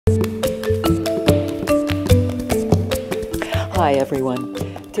Hi, everyone.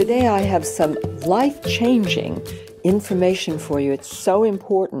 Today I have some life-changing information for you. It's so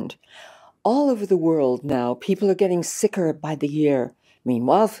important. All over the world now, people are getting sicker by the year.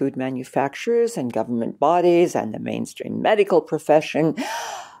 Meanwhile, food manufacturers and government bodies and the mainstream medical profession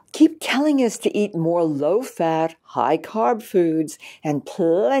keep telling us to eat more low-fat, high-carb foods and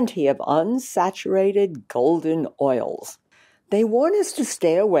plenty of unsaturated golden oils. They warn us to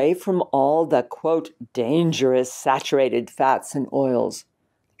stay away from all the, quote, dangerous saturated fats and oils.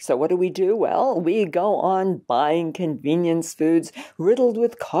 So what do? Well, we go on buying convenience foods riddled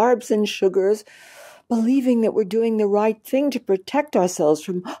with carbs and sugars, believing that we're doing the right thing to protect ourselves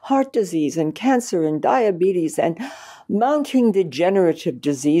from heart disease and cancer and diabetes and mounting degenerative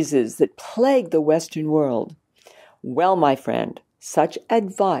diseases that plague the Western world. Well, my friend, such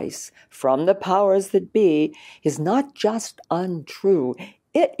advice from the powers that be is not just untrue,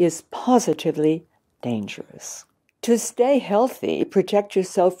 it is positively dangerous. To stay healthy, protect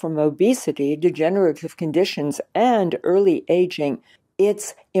yourself from obesity, degenerative conditions, and early aging,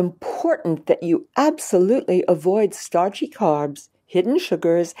 it's important that you absolutely avoid starchy carbs, hidden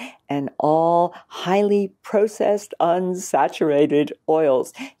sugars, and all highly processed, unsaturated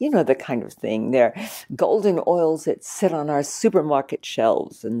oils. You know the kind of thing. They're golden oils that sit on our supermarket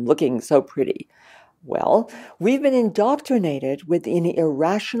shelves and looking so pretty. Well, we've been indoctrinated with an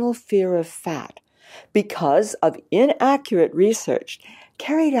irrational fear of fat because of inaccurate research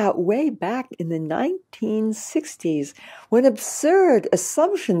carried out way back in the 1960s when absurd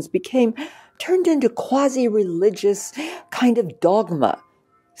assumptions became turned into quasi-religious kind of dogma.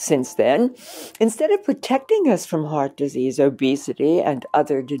 Since then, instead of protecting us from heart disease, obesity, and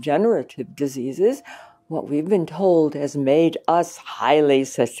other degenerative diseases, what we've been told has made us highly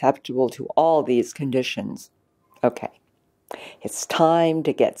susceptible to all these conditions. Okay, it's time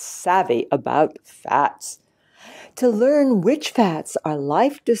to get savvy about fats, to learn which fats are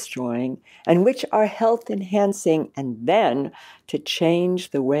life-destroying and which are health-enhancing, and then to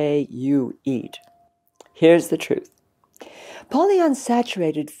change the way you eat. Here's the truth.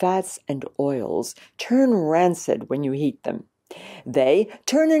 Polyunsaturated fats and oils turn rancid when you heat them. They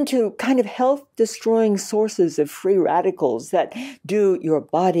turn into kind of health-destroying sources of free radicals that do your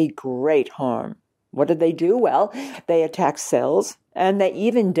body great harm. What do? Well, they attack cells, and they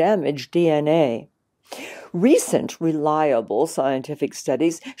even damage DNA. Recent, reliable scientific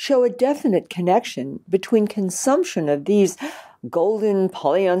studies show a definite connection between consumption of these golden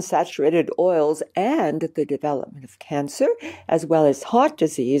polyunsaturated oils and the development of cancer, as well as heart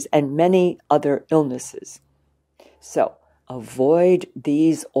disease and many other illnesses. So, avoid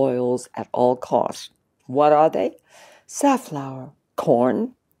these oils at all costs. What are they? Safflower,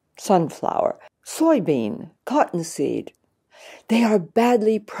 corn, sunflower, soybean, cottonseed. They are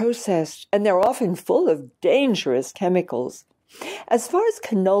badly processed, and they're often full of dangerous chemicals. As far as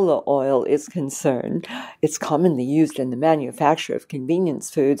canola oil is concerned, it's commonly used in the manufacture of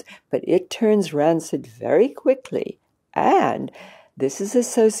convenience foods, but it turns rancid very quickly, and this is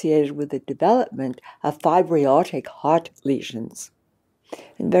associated with the development of fibrotic heart lesions.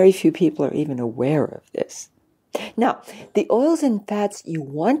 And very few people are even aware of this. Now, the oils and fats you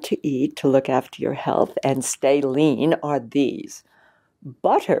want to eat to look after your health and stay lean are these: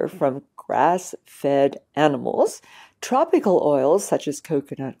 butter from grass-fed animals, tropical oils such as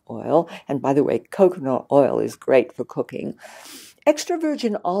coconut oil, and by the way, coconut oil is great for cooking, extra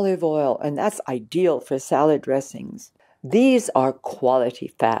virgin olive oil, and that's ideal for salad dressings. These are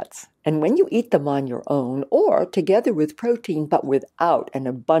quality fats, and when you eat them on your own or together with protein but without an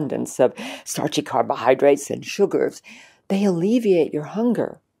abundance of starchy carbohydrates and sugars, they alleviate your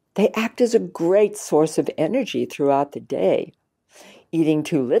hunger. They act as a great source of energy throughout the day. Eating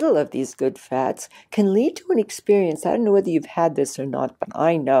too little of these good fats can lead to an experience, I don't know whether you've had this or not, but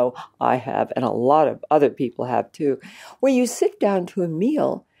I know I have, and a lot of other people have too, where you sit down to a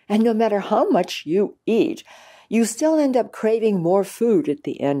meal, and no matter how much you eat, you still end up craving more food at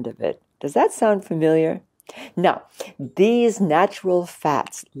the end of it. Does that sound familiar? Now, these natural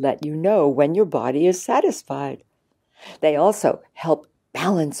fats let you know when your body is satisfied. They also help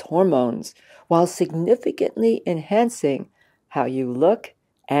balance hormones while significantly enhancing how you look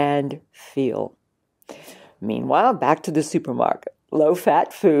and feel. Meanwhile, back to the supermarket.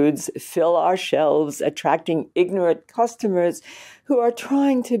 Low-fat foods fill our shelves, attracting ignorant customers who are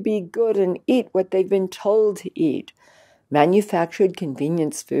trying to be good and eat what they've been told to eat. Manufactured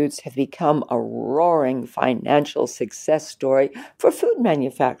convenience foods have become a roaring financial success story for food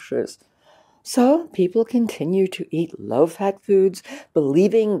manufacturers. So people continue to eat low-fat foods,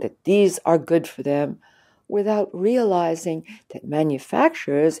 believing that these are good for them, without realizing that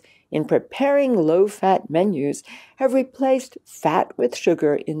manufacturers, in preparing low-fat menus, have replaced fat with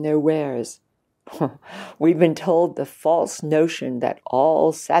sugar in their wares. We've been told the false notion that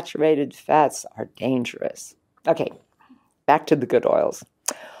all saturated fats are dangerous. Okay, back to the good oils.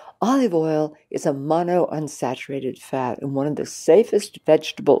 Olive oil is a monounsaturated fat and one of the safest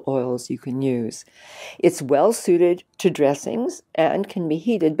vegetable oils you can use. It's well suited to dressings and can be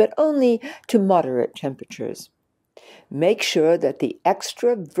heated, but only to moderate temperatures. Make sure that the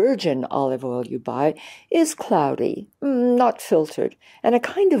extra virgin olive oil you buy is cloudy, not filtered, and a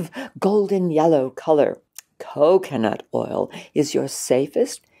kind of golden yellow color. Coconut oil is your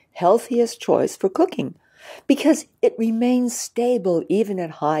safest, healthiest choice for cooking, because it remains stable even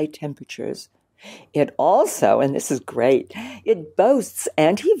at high temperatures. It also, and this is great, it boasts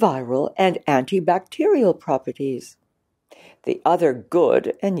antiviral and antibacterial properties. The other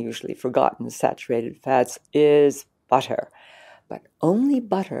good and usually forgotten saturated fats is butter, but only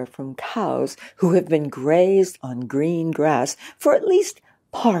butter from cows who have been grazed on green grass for at least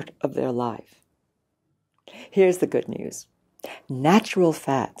part of their life. Here's the good news. Natural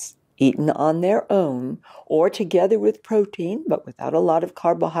fats, eaten on their own or together with protein, but without a lot of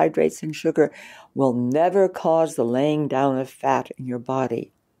carbohydrates and sugar, will never cause the laying down of fat in your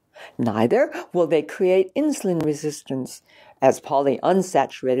body. Neither will they create insulin resistance, as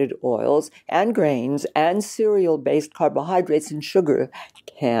polyunsaturated oils and grains and cereal-based carbohydrates and sugar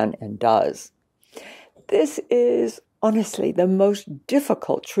can and does. This is honestly the most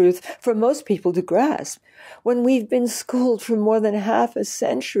difficult truth for most people to grasp when we've been schooled for more than half a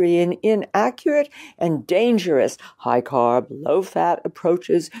century in inaccurate and dangerous high-carb, low-fat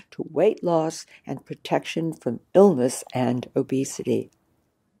approaches to weight loss and protection from illness and obesity.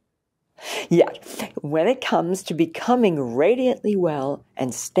 Yet, when it comes to becoming radiantly well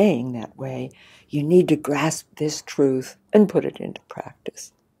and staying that way, you need to grasp this truth and put it into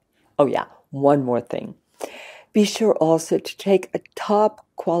practice. Oh yeah, one more thing. Be sure also to take a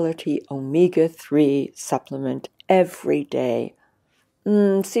top-quality omega-3 supplement every day.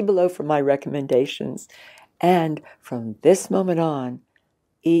 See below for my recommendations. And from this moment on,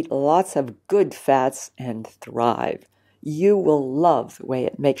 eat lots of good fats and thrive. You will love the way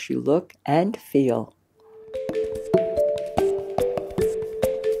it makes you look and feel.